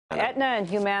Aetna and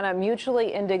Humana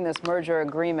mutually ending this merger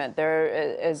agreement. There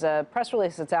is a press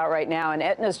release that's out right now, and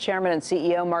Aetna's chairman and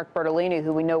CEO, Mark Bertolini,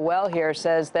 who we know well here,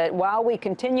 says that while we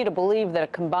continue to believe that a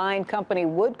combined company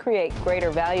would create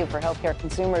greater value for healthcare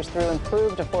consumers through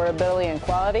improved affordability and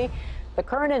quality, the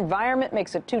current environment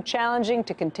makes it too challenging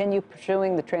to continue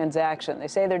pursuing the transaction. They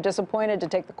say they're disappointed to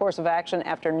take the course of action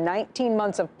after 19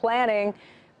 months of planning,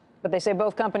 but they say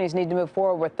both companies need to move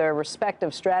forward with their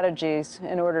respective strategies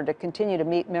in order to continue to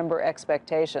meet member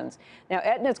expectations. Now,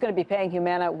 Aetna is going to be paying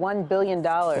Humana $1 billion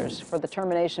for the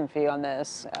termination fee on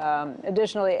this.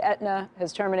 Additionally, Aetna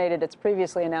has terminated its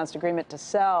previously announced agreement to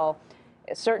sell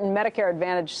certain Medicare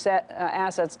Advantage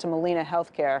assets to Molina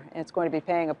Healthcare, and it's going to be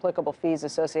paying applicable fees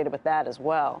associated with that as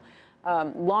well.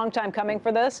 Long time coming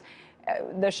for this.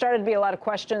 There started to be a lot of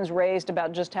questions raised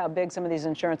about just how big some of these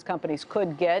insurance companies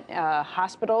could get.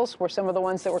 Hospitals were some of the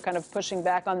ones that were kind of pushing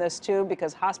back on this, too,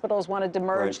 because hospitals wanted to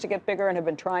merge to get bigger and have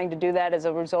been trying to do that as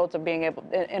a result of being able,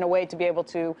 in a way, to be able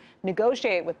to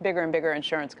negotiate with bigger and bigger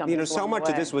insurance companies. You know, so much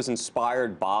of this was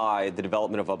inspired by the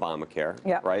development of Obamacare,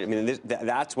 right? I mean,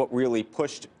 that's what really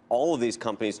pushed all of these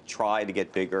companies to try to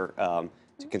get bigger,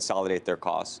 to consolidate their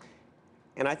costs.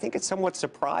 And I think it's somewhat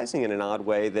surprising in an odd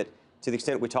way that, to the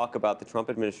extent we talk about the Trump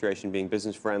administration being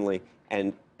business-friendly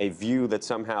and a view that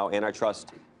somehow antitrust,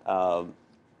 the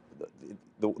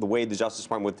way the Justice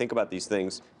Department would think about these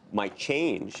things might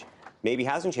change, maybe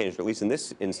hasn't changed, or at least in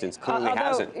this instance, clearly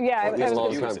hasn't. Yeah, I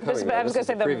was going to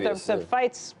say the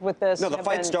fights with this. No, the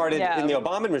fight started in the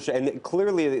Obama administration, and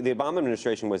clearly the Obama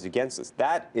administration was against this.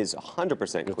 That is 100%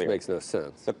 clear. Which makes no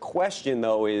sense. The question,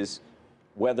 though, is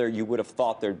whether you would have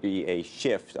thought there'd be a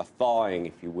shift, a thawing,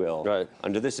 if you will,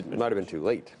 under this administration. It might have been too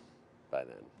late by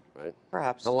then, right?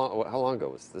 Perhaps. How long ago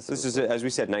was this? This is, as we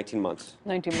said, 19 months.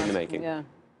 19 months in the making. Yeah.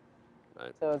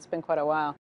 Right. So it's been quite a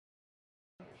while.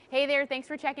 Hey there, thanks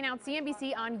for checking out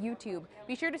CNBC on YouTube.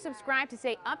 Be sure to subscribe to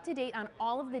stay up to date on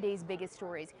all of the day's biggest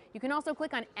stories. You can also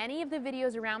click on any of the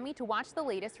videos around me to watch the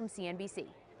latest from CNBC.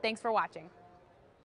 Thanks for watching.